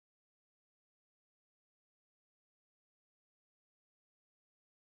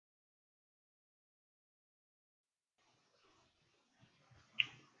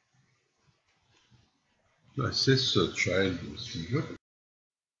To assess a child with fever,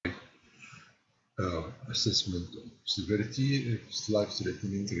 assessment of severity. If it's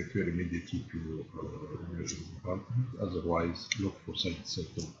life-threatening, refer immediately to emergency department. Otherwise, look for side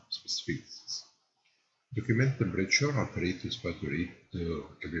symptom specificities. Document temperature, heart rate, respiratory rate,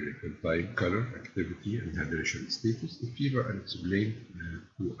 vocabulary time, color, activity, and hydration status. If fever unexplained,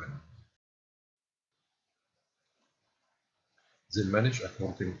 to an. Then manage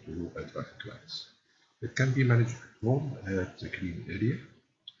according to a traffic lights. It can be managed at home at a clean area,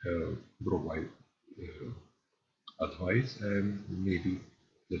 provide advice, and maybe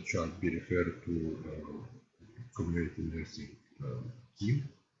the child be referred to community nursing team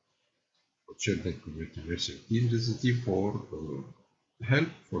or children community nursing team. This is a team for help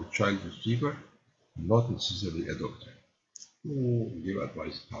for child with fever, not necessarily a doctor, who give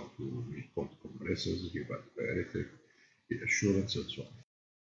advice how to make cold compresses, give antibiotic, assurance, and so on.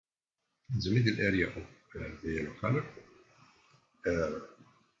 In the middle area of the yellow color,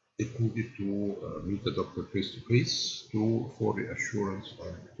 it needed to meet the doctor face to face for reassurance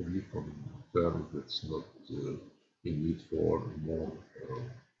and to leave from terms that's not in need for more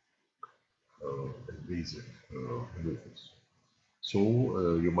invasive maneuvers. So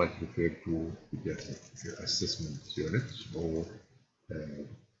you might refer to pediatric assessment unit or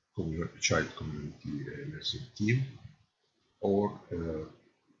child community nursing team, or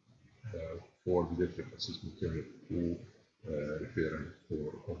for the different assessment unit to referral for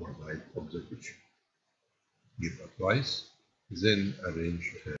overnight observation. Give advice, then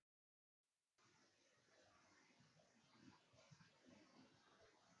arrange.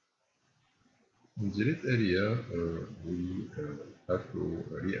 In the red area, we have to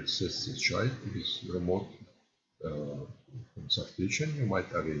reassess the child. If it's remote consultation, you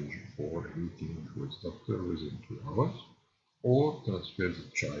might arrange for a meeting with doctor within 2 hours, or transfer the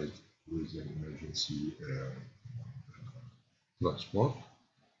child with an emergency transport.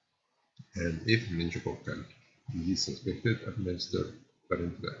 And if meningococcal disease suspected, administer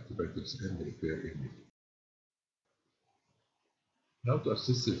parenteral antibiotics and refer immediately. Now to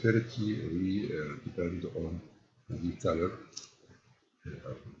assess severity, we depend on the color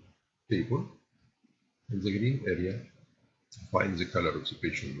table. In the green area, find the color of the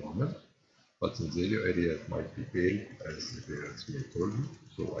patient normal, but in the yellow area it might be pale, as the parents may told me,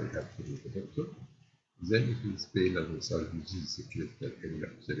 so I have to meet the doctor. Then it is pale and the result is the critical area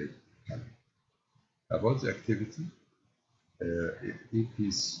of the red color. About the activity, if it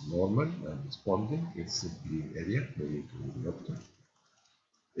is normal and responding, it's the green area, maybe to the doctor.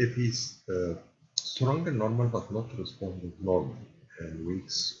 If he's strong and normal but not responding normal and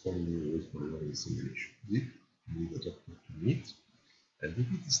wakes only with pulmonary stimulation, you need the doctor to meet. And if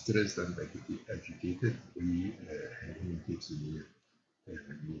it is stressed and agitated, we communicate the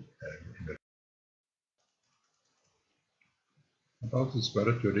about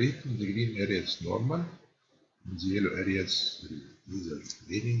respiratory rate, in the green area is normal. In the yellow areas, nasal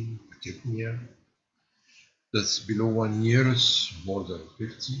bleeding, tachypnea. That's below 1 year, more than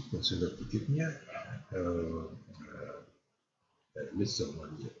 50, considered tachypnea. Less than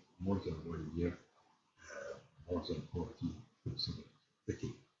 1 year, more than 1 year, more than 40, considered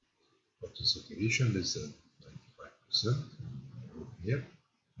tachypnea. But saturation less than 95% here,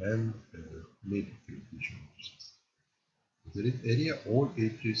 and maybe communication options. In the red area, all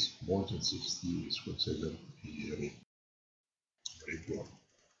ages more than 60 is considered red one.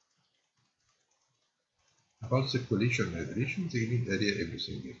 About circulation and hydration, the green area,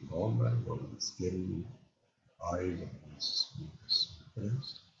 everything is normal, normal skin, eyes, and smooth.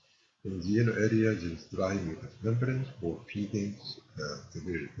 In the yellow area, there is dry mucous membrane for feeding,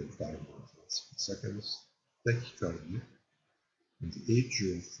 very little time, more than 6 seconds, tachycardia. In the age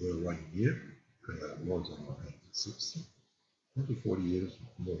of 1 year, more than 160, 24 years,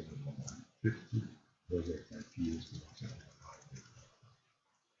 more than 150, more than 5 years, more than 100.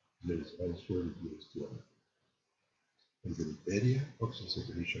 There is also reduced one. In the area, oxygen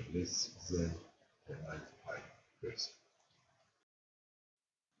saturation less than 95%.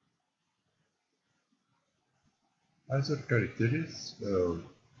 Other characteristics,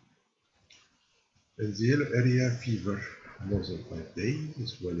 in the yellow area, fever more than 5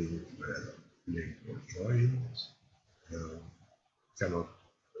 days, swelling limb or joint, cannot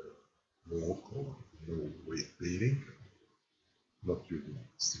walk or no weight bearing, not using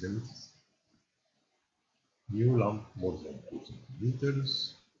extremities. New lump more than 2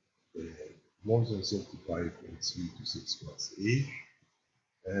 centimeters, more than 35 in 3 to 6 months age,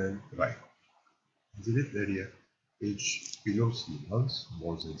 and right. In the red area, age below 3 months,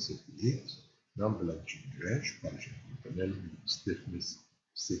 more than 38, non-blanching rash, partial campanelle, stiffness,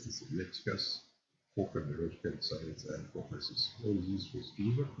 status epilepticus, focal neurological signs and focuses. All these with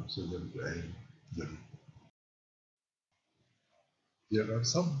fever considered and the There are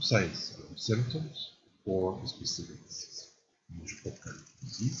some signs or symptoms for a specific disease. Meningococcal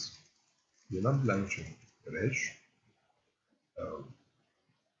disease, the non-blanching rash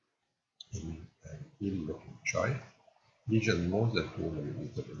in an ill-looking child, lesion more than 2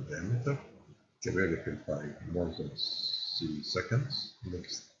 mm in diameter, chirurgical time more than 3 seconds,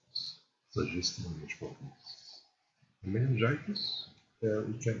 next suggesting meningococcal disease. In meningitis,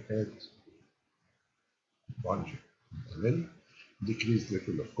 we can add 1 ml, decreased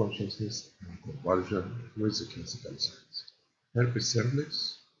level of consciousness and convulsion with the classical signs. Herpes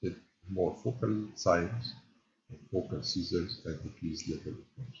simplex with more focal signs and focal seizures and decreased level of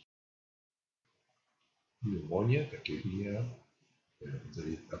consciousness. Pneumonia, tachypnea, the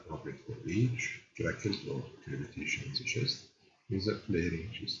rate appropriate for age, crackle or crepitation in the chest, with a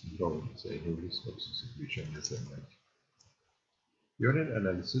flaring chest syndrome, cyanosis or secretion less than 90. Urine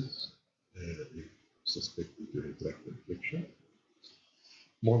analysis, if suspected urinary tract infection,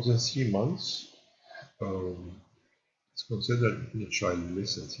 more than 3 months, it's considered in a child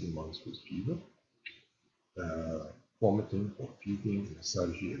less than 3 months with fever, vomiting or feeding,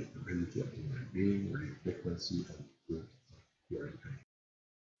 lethargy, irritability, abdominal pain, urine frequency, and good urine.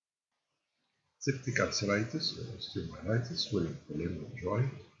 Septic ulceritis or osteomyelitis, swelling of the limb or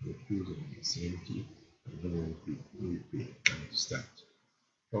joint, refusing insanity, and minimally pain cannot stand.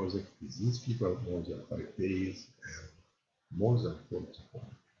 Causing disease fever more than 5 days and more than 44.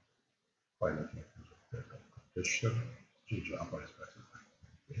 Bilateral compression, change the upper respiratory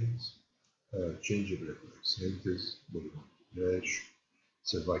pains, change in reflexes, body rash,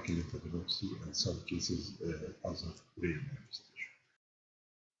 cervical lymphadenopathy, and some cases other brain manifestation.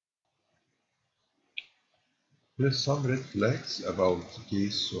 There are some red flags about the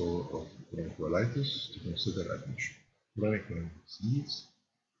case of bronchiolitis to consider admission. Chronic lung disease,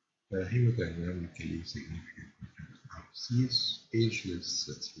 hemodynamically significant heart disease, age less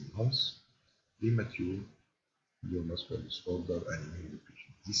than 3 months, premature neuromuscular disorder, and immunodeficiency.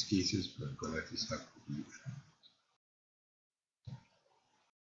 In these cases, bronchiolitis have to be